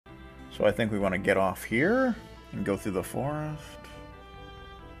So I think we want to get off here and go through the forest.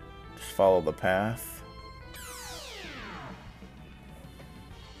 Just follow the path.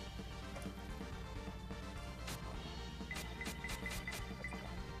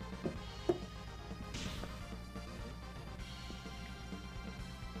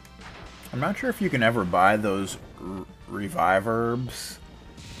 I'm not sure if you can ever buy those revive herbs.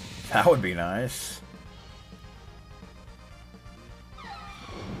 That would be nice.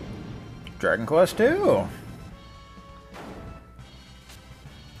 Dragon Quest 2.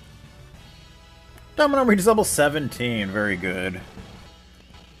 Domino reaches level 17. Very good.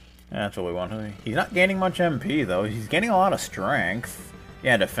 That's what we want. He's not gaining much MP, though. He's gaining a lot of strength.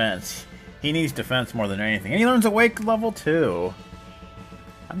 Yeah, defense. He needs defense more than anything. And he learns Awake level 2.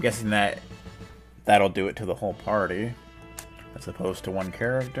 I'm guessing that'll do it to the whole party, as opposed to one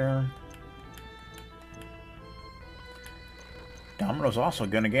character. Domino's also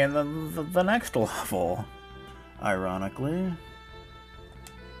going to gain the next level, ironically.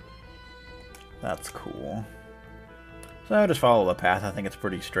 That's cool. So I just follow the path. I think it's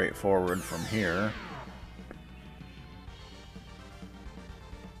pretty straightforward from here.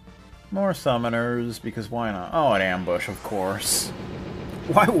 More summoners, because why not? Oh, an ambush, of course.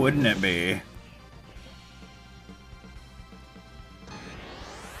 Why wouldn't it be?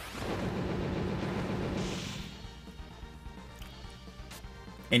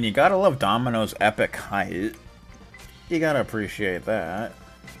 And you gotta love Domino's epic height. You gotta appreciate that.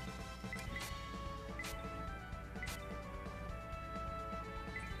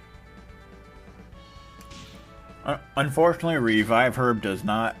 Unfortunately, Revive Herb does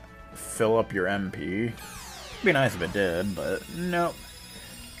not fill up your MP. It'd be nice if it did, but nope.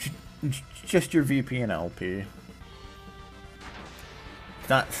 Just your VP and LP. It's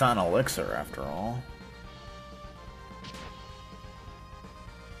not an elixir, after all.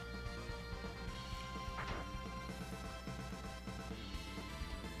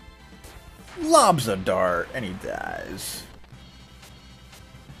 Lobs a dart, and he dies.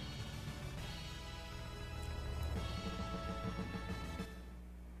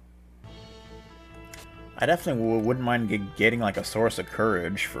 I definitely wouldn't mind getting like a source of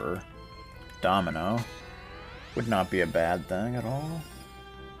courage for Domino. Would not be a bad thing at all.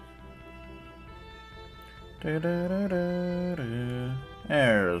 There's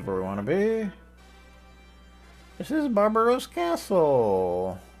where we want to be. This is Barbaros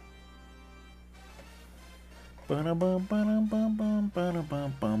Castle. There are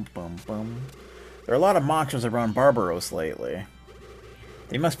a lot of monsters around Barbaros lately.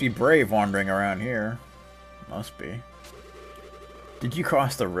 They must be brave wandering around here. Must be. Did you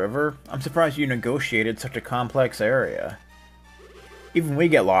cross the river? I'm surprised you negotiated such a complex area. Even we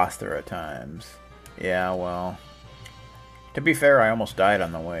get lost there at times. Yeah, well. To be fair, I almost died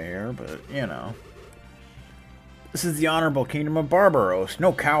on the way here, but, you know. This is the honorable kingdom of Barbaros.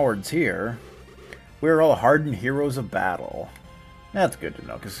 No cowards here. We are all hardened heroes of battle. That's good to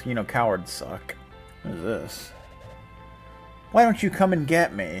know, because, you know, cowards suck. What is this? Why don't you come and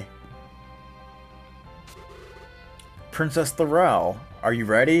get me? Princess Laurel, are you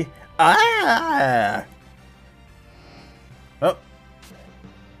ready? Ah! Oh.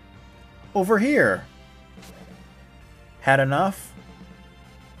 Over here. Had enough?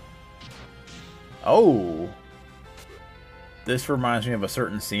 Oh. This reminds me of a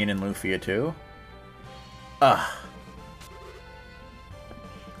certain scene in Lufia 2. Ugh.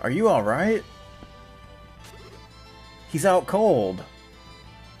 Are you alright? He's out cold.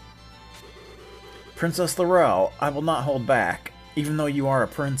 Princess Laurel, I will not hold back, even though you are a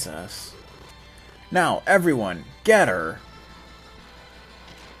princess. Now, everyone, get her!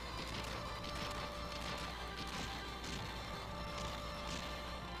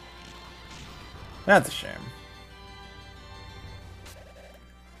 That's a shame.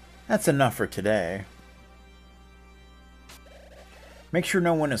 That's enough for today. Make sure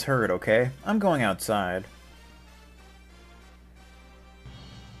no one is hurt, okay? I'm going outside.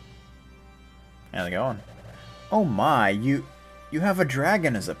 How's it going? Oh my, you have a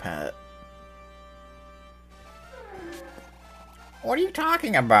dragon as a pet. What are you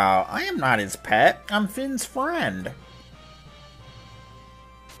talking about? I am not his pet. I'm Finn's friend.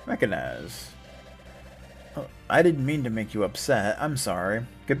 Recognize. Oh, I didn't mean to make you upset. I'm sorry.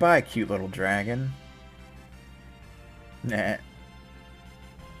 Goodbye, cute little dragon. Nah.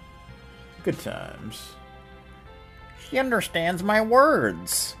 Good times. She understands my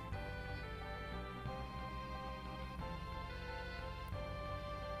words.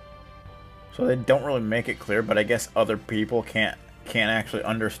 So they don't really make it clear, but I guess other people can't actually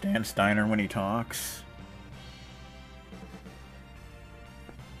understand Steiner when he talks.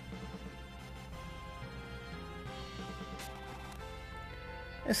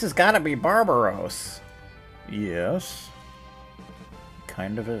 This has got to be Barbaros. Yes.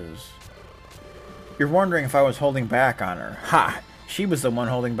 Kind of is. You're wondering if I was holding back on her. Ha! She was the one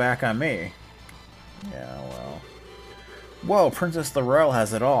holding back on me. Yeah, well. Whoa, Princess Laurel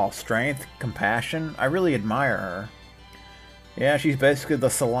has it all. Strength, compassion. I really admire her. Yeah, she's basically the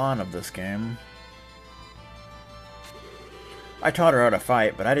Salon of this game. I taught her how to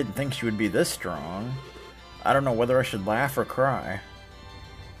fight, but I didn't think she would be this strong. I don't know whether I should laugh or cry.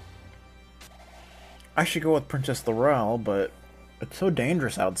 I should go with Princess Laurel, but it's so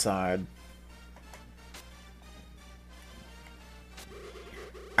dangerous outside.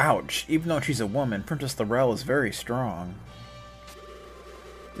 Ouch, even though she's a woman, Princess Laurel is very strong.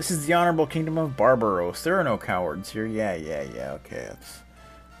 This is the Honorable Kingdom of Barbaros. There are no cowards here. Yeah, okay,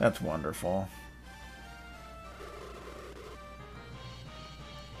 that's wonderful.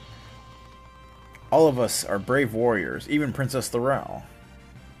 All of us are brave warriors, even Princess Laurel.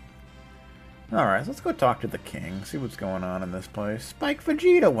 Alright, let's go talk to the king, see what's going on in this place. Spike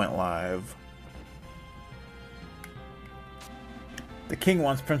Vegeta went live. The king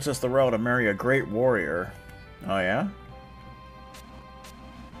wants Princess Laurel to marry a great warrior. Oh yeah?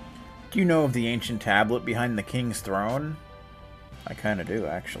 Do you know of the ancient tablet behind the king's throne? I kinda do,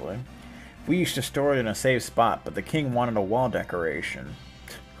 actually. We used to store it in a safe spot, but the king wanted a wall decoration.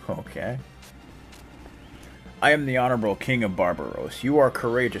 Okay. I am the Honorable King of Barbaros. You are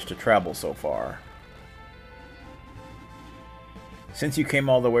courageous to travel so far. Since you came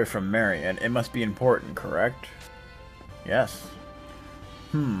all the way from Marion, it must be important, correct? Yes.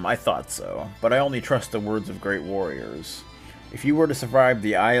 I thought so, but I only trust the words of great warriors. If you were to survive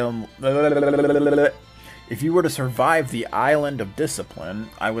the island... If you were to survive the island of discipline,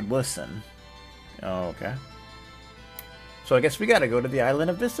 I would listen. Oh, okay. So I guess we gotta go to the Island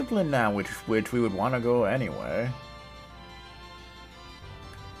of Discipline now, which we would want to go anyway.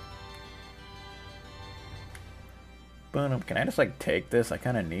 But can I just like take this? I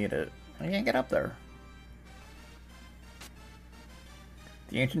kind of need it. I can't get up there.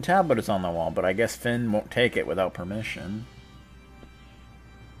 The ancient tablet is on the wall, but I guess Finn won't take it without permission.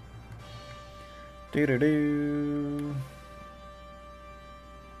 Doo-doo-doo.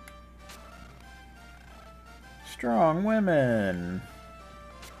 Strong women.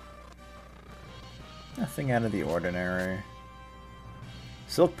 Nothing out of the ordinary.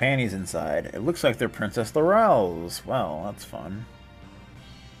 Silk panties inside. It looks like they're Princess Laurel's. Well, that's fun.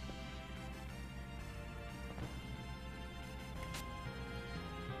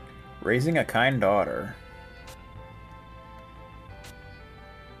 Raising a kind daughter.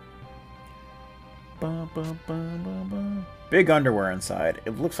 Big underwear inside.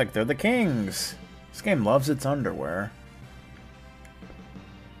 It looks like they're the king's. This game loves its underwear.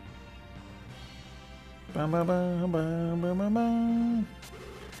 I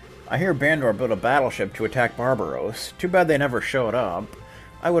hear Bandor built a battleship to attack Barbaros. Too bad they never showed up.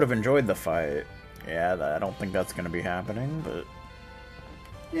 I would have enjoyed the fight. Yeah, I don't think that's going to be happening, but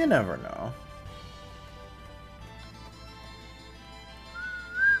you never know.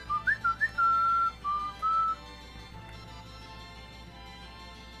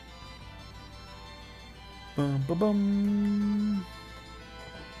 Bum, bum, bum.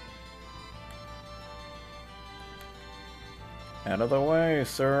 Out of the way,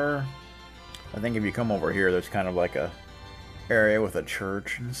 sir. I think if you come over here, there's kind of like a area with a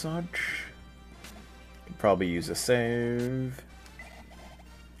church and such. Could probably use a save.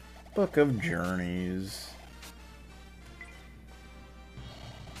 Book of Journeys.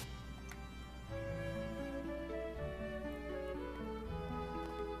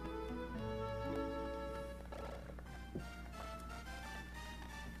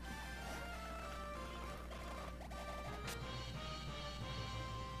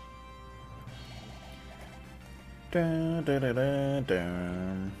 Dun, dun, dun, dun,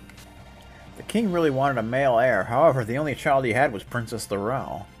 dun. The king really wanted a male heir. However, the only child he had was Princess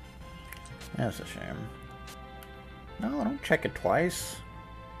Laurel. That's a shame. No, don't check it twice.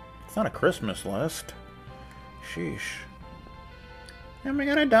 It's not a Christmas list. Sheesh. And we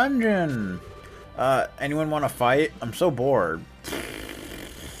got a dungeon. Anyone want to fight? I'm so bored.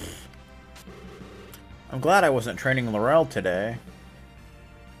 I'm glad I wasn't training Laurel today.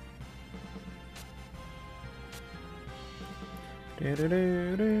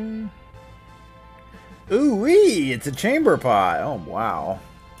 Ooh-wee! It's a chamber pot! Oh, wow.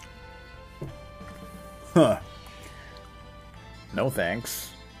 Huh. No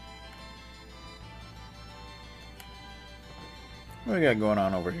thanks. What do we got going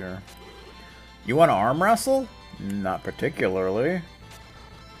on over here? You want to arm wrestle? Not particularly.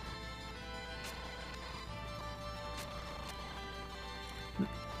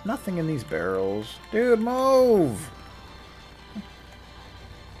 Nothing in these barrels. Dude, move!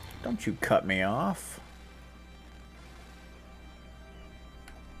 Don't you cut me off.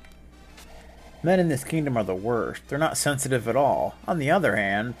 Men in this kingdom are the worst. They're not sensitive at all. On the other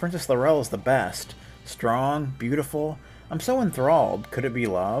hand, Princess Laurel is the best. Strong, beautiful. I'm so enthralled. Could it be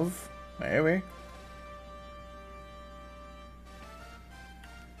love? Maybe.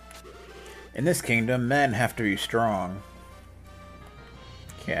 In this kingdom, men have to be strong.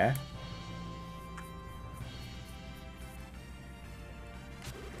 Okay.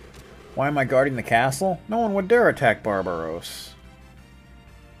 Why am I guarding the castle? No one would dare attack Barbaros.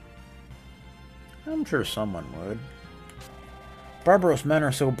 I'm sure someone would. Barbaros men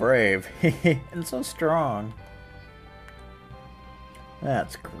are so brave. And so strong.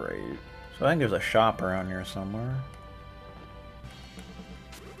 That's great. So I think there's a shop around here somewhere.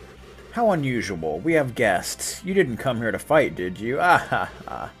 How unusual. We have guests. You didn't come here to fight, did you? Ah ha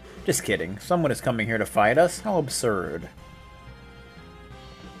ha. Just kidding. Someone is coming here to fight us? How absurd.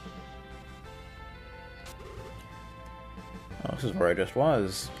 Oh, this is where I just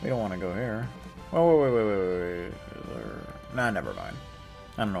was. We don't want to go here. Oh, wait. Nah, never mind.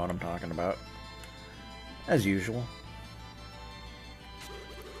 I don't know what I'm talking about. As usual.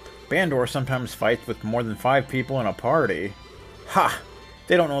 Bandor sometimes fights with more than 5 people in a party. Ha!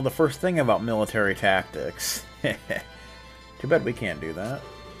 They don't know the first thing about military tactics. Too bad we can't do that.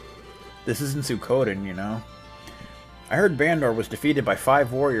 This isn't Suikoden, you know. I heard Bandor was defeated by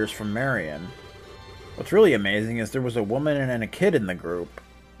 5 warriors from Marion. What's really amazing is there was a woman and a kid in the group.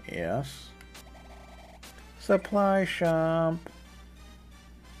 Yes. Supply shop.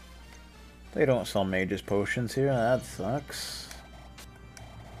 They don't sell mages potions here. That sucks.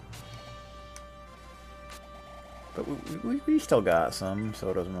 But we still got some, so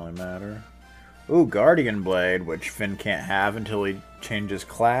it doesn't really matter. Ooh, Guardian Blade, which Finn can't have until he changes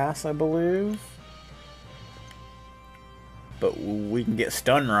class, I believe. But we can get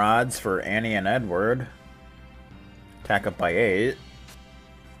stun rods for Annie and Edward. Attack up by 8.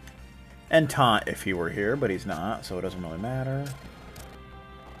 And taunt if he were here, but he's not, so it doesn't really matter.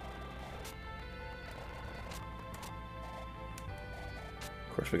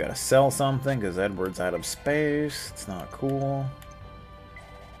 Of course, we gotta sell something because Edward's out of space. It's not cool.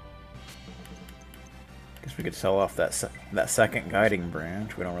 Guess we could sell off that second guiding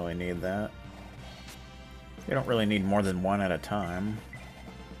branch. We don't really need that. We don't really need more than 1 at a time,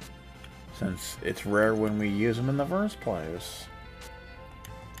 since it's rare when we use them in the first place.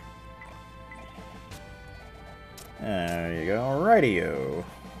 There you go. Rightio.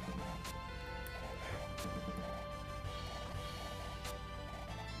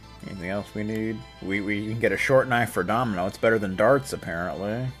 Anything else we need? We can get a short knife for Domino. It's better than darts,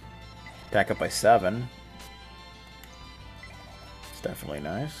 apparently. Attack up by 7. It's definitely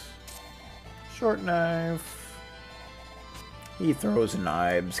nice. Short knife. He throws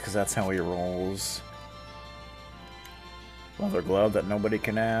knives, because that's how he rolls. Leather glove that nobody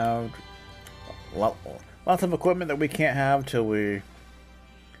can have. Lots of equipment that we can't have till we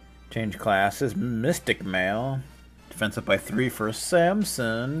change classes. Mystic Mail. Defense up by 3 for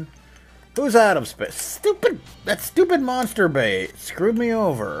Samson. Who's out of space? That stupid monster bait screwed me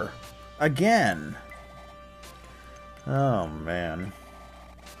over. Again. Oh, man.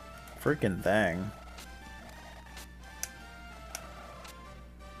 Freaking thing.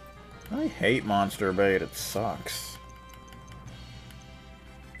 I hate monster bait. It sucks.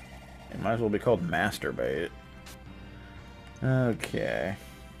 It might as well be called masturbate. Okay.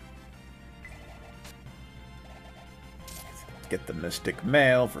 Get the Mystic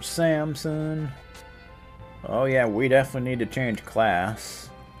Mail for Samson. Oh yeah, we definitely need to change class.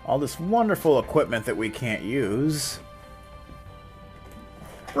 All this wonderful equipment that we can't use.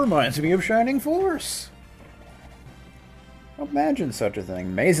 Reminds me of Shining Force. Imagine such a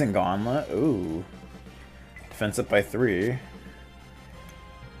thing. Mason Gauntlet. Ooh. Defense up by 3.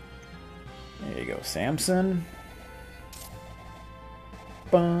 There you go, Samson.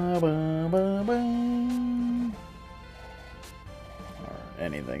 Ba, ba, ba, ba. Or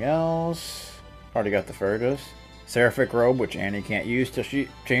anything else? Already got the Fergus. Seraphic Robe, which Annie can't use till she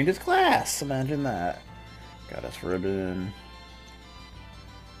changes class. Imagine that. Goddess Ribbon.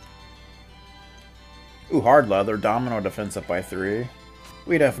 Ooh, hard leather. Domino defense up by 3.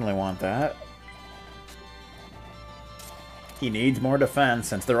 We definitely want that. He needs more defense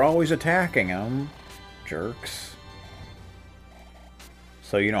since they're always attacking him. Jerks.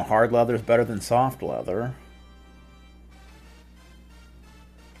 So, you know, hard leather is better than soft leather.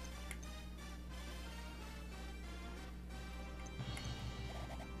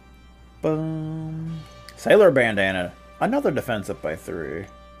 Boom. Sailor Bandana. Another defense up by 3.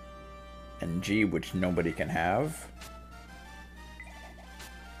 and G, which nobody can have.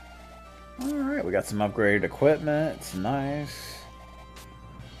 Alright, we got some upgraded equipment. It's nice.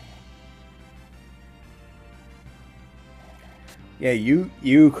 Yeah,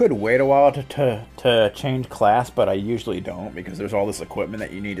 you could wait a while to change class, but I usually don't because there's all this equipment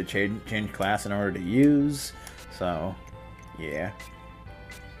that you need to change class in order to use. So, yeah.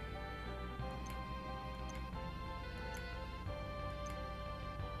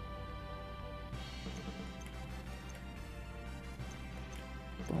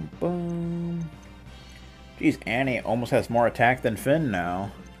 Boom, boom. Geez, Annie almost has more attack than Finn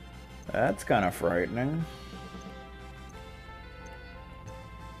now. That's kind of frightening.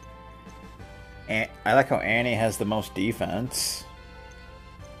 I like how Annie has the most defense.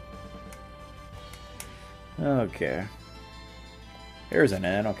 Okay. Here's an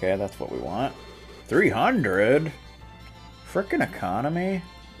inn. Okay, that's what we want. 300? Frickin' economy?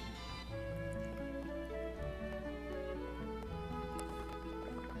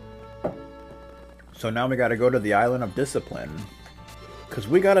 So now we gotta go to the Island of Discipline. Because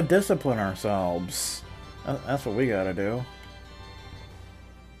we gotta discipline ourselves. That's what we gotta do.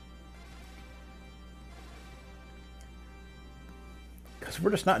 Because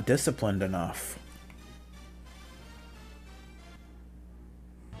we're just not disciplined enough.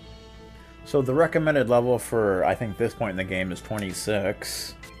 So the recommended level for, I think, this point in the game is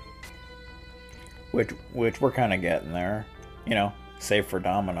 26. Which we're kind of getting there. You know, save for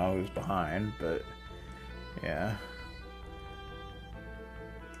Domino, who's behind, but yeah.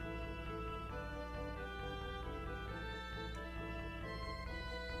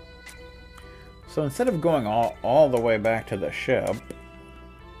 So instead of going all the way back to the ship,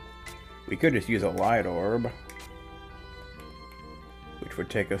 we could just use a light orb, which would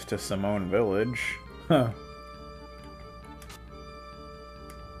take us to Simone Village. Huh.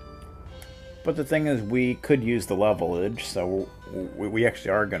 But the thing is, we could use the levelage, so we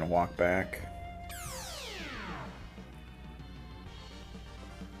actually are going to walk back.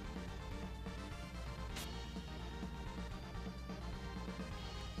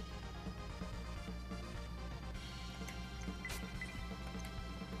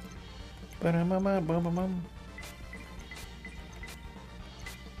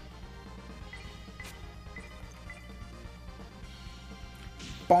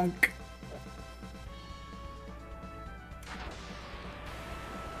 Bonk.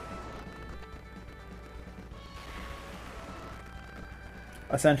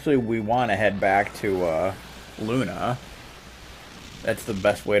 Essentially, we want to head back to Luna. That's the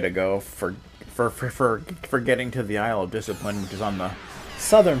best way to go for getting to the Isle of Discipline, which is on the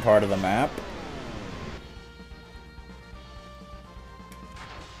southern part of the map.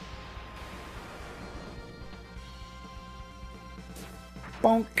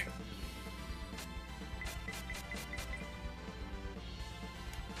 Bonk.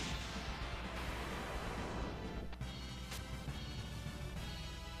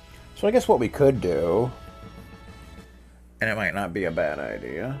 So I guess what we could do, and it might not be a bad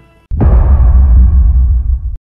idea,